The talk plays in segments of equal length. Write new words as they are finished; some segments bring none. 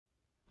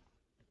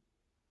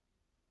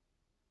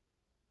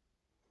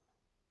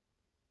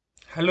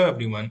Hello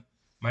everyone,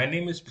 my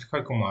name is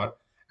Prikhar Kumar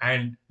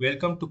and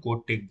welcome to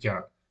Code Tech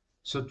Gyan.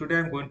 So today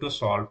I'm going to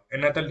solve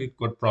another leet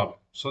code problem.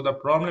 So the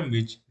problem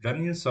is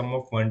running sum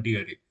of 1D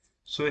array.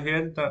 So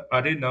here the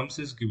array nums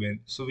is given.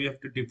 So we have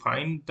to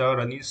define the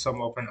running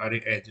sum of an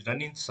array as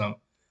running sum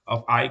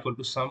of I equal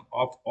to sum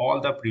of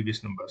all the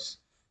previous numbers.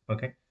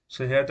 Okay.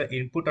 So here the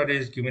input array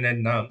is given as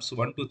nums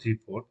 1, 2, 3,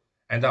 4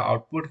 and the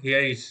output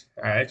here is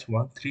as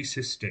 1, 3,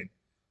 6, 10.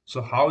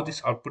 So how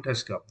this output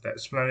has come? The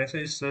explanation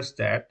is such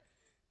that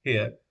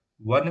here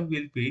 1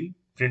 will be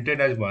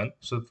printed as 1.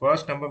 So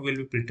first number will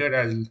be printed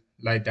as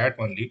like that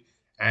only,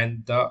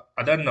 and the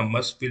other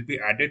numbers will be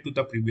added to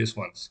the previous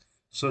ones.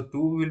 So 2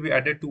 will be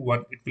added to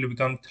 1, it will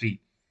become 3.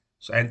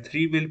 So and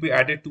 3 will be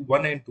added to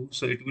 1 and 2,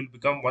 so it will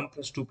become 1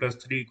 plus 2 plus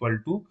 3 equal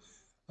to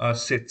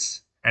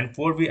 6. And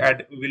 4 will be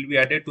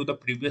added to the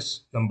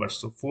previous numbers.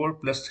 So 4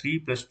 plus 3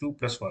 plus 2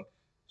 plus 1.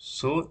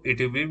 So it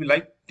will be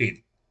like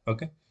 10.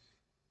 Okay.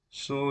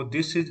 So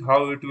this is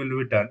how it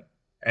will be done.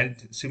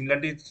 And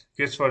similarly,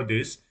 case for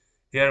this,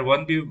 here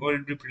will be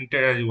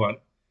printed as 1,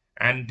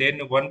 and then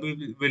 1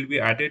 will be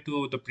added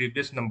to the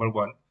previous number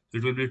 1,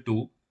 it will be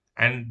 2,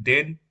 and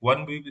then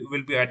 1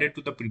 will be added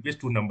to the previous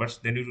two numbers,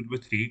 then it will be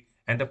 3,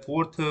 and the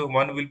fourth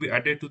one will be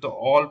added to the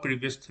all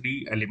previous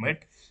three element,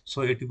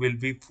 so it will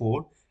be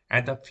 4,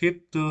 and the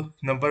fifth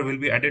number will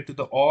be added to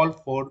the all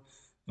four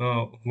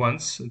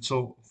ones,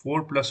 so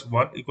 4 plus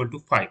 1 equal to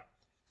 5.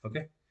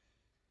 Okay.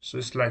 So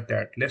it's like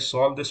that. Let's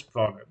solve this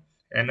problem.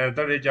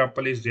 Another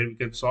example is there. We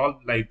can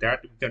solve like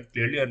that. We can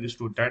clearly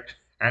understood that.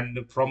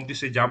 And from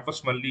this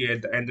examples only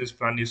and this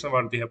explanation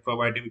what they have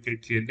provided, we can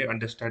clearly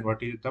understand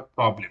what is the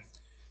problem.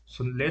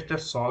 So let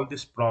us solve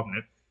this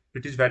problem.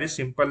 It is very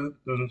simple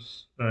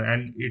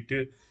and it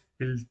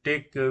will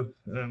take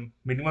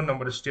minimum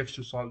number of steps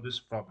to solve this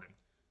problem.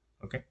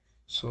 Okay.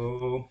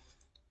 So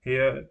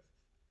here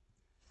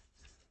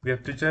we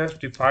have to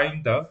just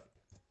define the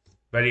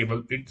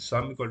variable print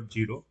sum equal to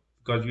 0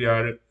 because we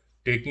are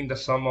taking the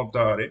sum of the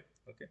array.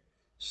 Okay,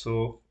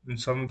 so in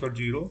sum equal to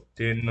 0,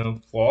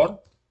 then for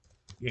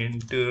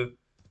int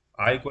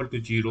I equal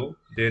to 0,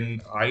 then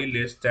I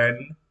less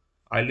than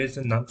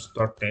nums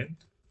dot 10.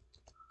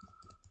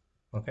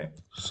 Okay,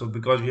 so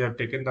because we have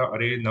taken the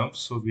array nums,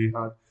 so we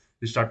are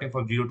starting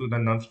from 0 to the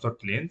nums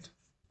dot length,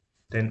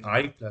 then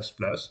I plus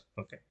plus.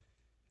 Okay,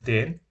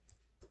 then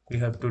we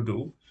have to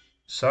do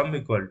sum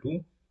equal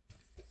to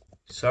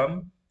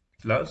sum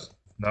plus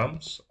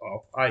nums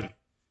of I.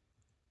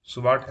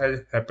 So what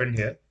has happened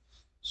here?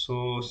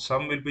 So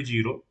sum will be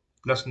 0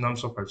 plus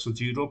nums of 5. So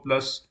 0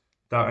 plus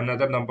the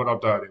another number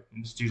of the array.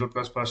 Means 0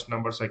 plus first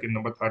number, second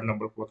number, third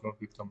number, fourth number,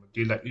 fifth number,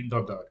 till the end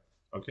of the array.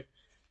 Okay.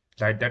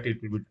 Like that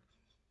it will be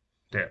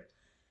there.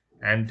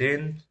 And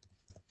then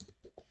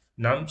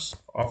nums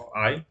of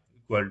I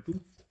equal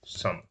to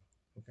sum.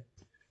 Okay.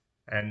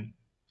 And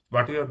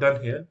what we have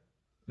done here,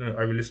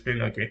 I will explain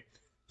again.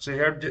 So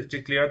here just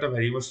declare the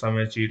variable sum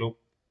as 0.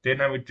 Then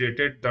I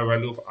iterated the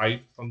value of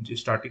I from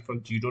starting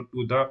from 0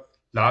 to the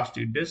last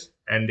index,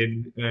 and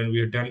then we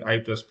have done I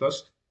plus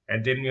plus,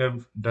 and then we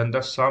have done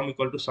the sum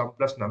equal to sum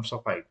plus nums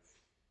of I.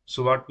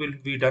 So what will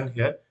be done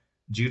here?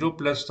 0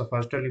 plus the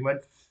first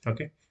element,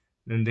 okay,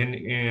 and then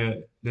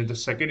the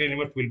second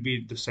element will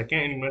be the second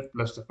element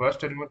plus the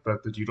first element plus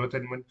the zeroth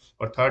element,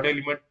 or third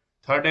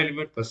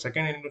element plus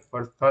second element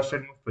plus first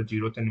element plus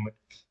zeroth element.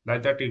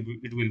 Like that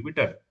it will be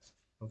done.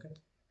 Okay,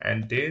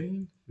 and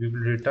then we will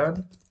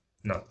return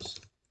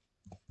nums.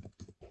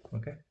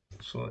 Okay,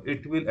 so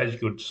it will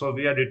execute. So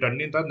we are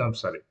returning the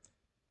nums array.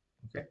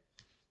 Okay,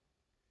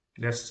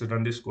 let's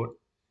run this code.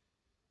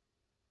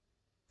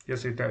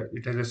 Yes, it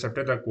has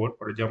accepted the code.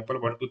 For example,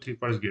 1, 2, 3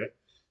 first gear.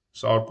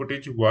 So output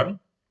is 1,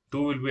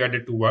 2 will be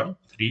added to 1,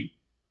 3,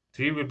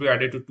 3 will be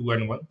added to 2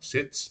 and 1,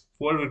 6,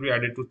 4 will be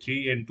added to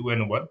 3 and 2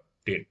 and 1,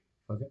 10.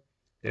 Okay,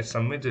 let's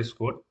submit this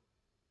code.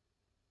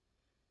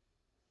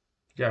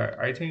 Yeah,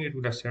 I think it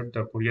would accept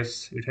the code.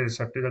 Yes, it has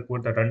accepted the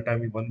code. The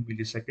runtime is 1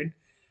 millisecond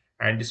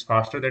and is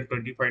faster than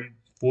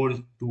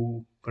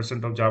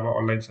 20.42% of Java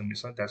online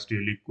submission. That's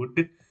really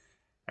good.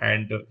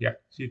 And yeah,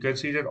 so you can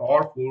see that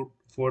all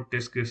four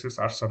test cases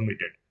are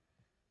submitted.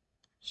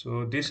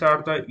 So these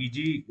are the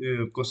easy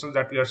questions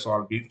that we are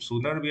solving.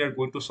 Sooner we are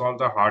going to solve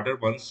the harder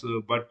ones,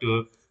 but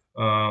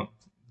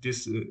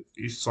this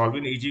is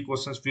solving easy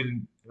questions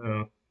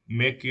will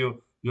make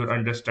your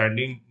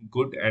understanding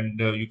good, and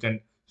you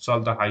can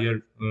solve the higher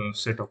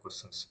set of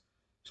questions.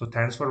 So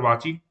thanks for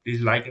watching.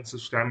 Please like and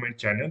subscribe my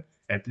channel,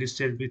 and please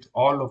share with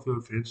all of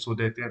your friends so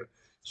that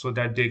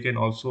they can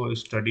also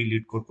study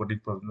lead code coding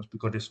problems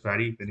because it's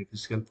very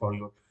beneficial for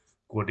your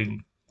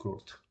coding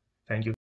growth. Thank you.